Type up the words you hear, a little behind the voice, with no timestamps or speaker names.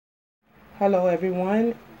Hello,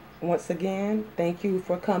 everyone. Once again, thank you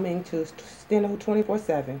for coming to STENO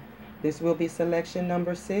 24/7. This will be selection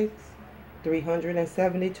number 6,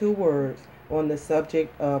 372 words on the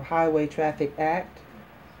subject of Highway Traffic Act.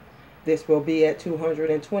 This will be at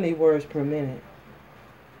 220 words per minute.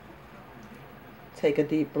 Take a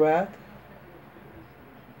deep breath,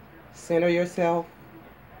 center yourself,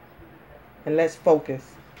 and let's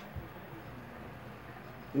focus.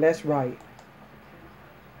 Let's write.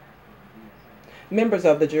 Members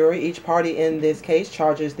of the jury, each party in this case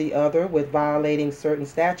charges the other with violating certain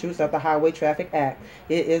statutes of the Highway Traffic Act.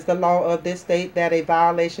 It is the law of this state that a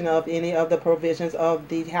violation of any of the provisions of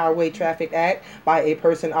the Highway Traffic Act by a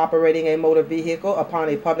person operating a motor vehicle upon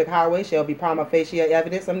a public highway shall be prima facie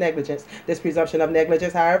evidence of negligence. This presumption of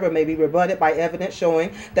negligence, however, may be rebutted by evidence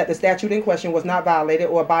showing that the statute in question was not violated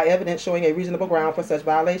or by evidence showing a reasonable ground for such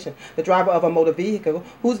violation. The driver of a motor vehicle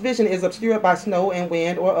whose vision is obscured by snow and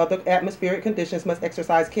wind or other atmospheric conditions must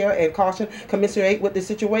exercise care and caution commensurate with the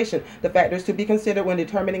situation. The factors to be considered when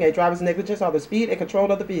determining a driver's negligence are the speed and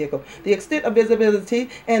control of the vehicle, the extent of visibility,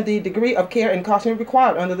 and the degree of care and caution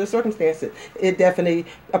required under the circumstances. It definitely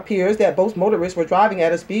appears that both motorists were driving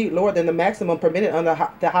at a speed lower than the maximum permitted under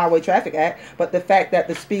the Highway Traffic Act, but the fact that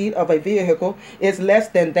the speed of a vehicle is less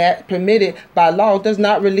than that permitted by law does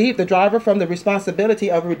not relieve the driver from the responsibility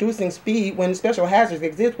of reducing speed when special hazards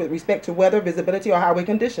exist with respect to weather, visibility, or highway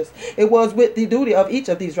conditions. It was with the duty of each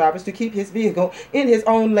of these drivers to keep his vehicle in his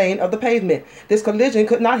own lane of the pavement. This collision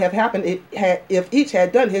could not have happened if each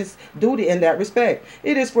had done his duty in that respect.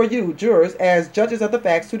 It is for you, jurors, as judges of the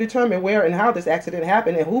facts, to determine where and how this accident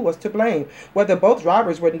happened and who was to blame. Whether both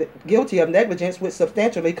drivers were guilty of negligence which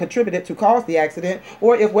substantially contributed to cause the accident,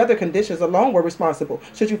 or if weather conditions alone were responsible.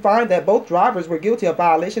 Should you find that both drivers were guilty of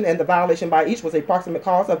violation and the violation by each was a proximate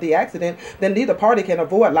cause of the accident, then neither party can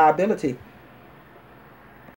avoid liability.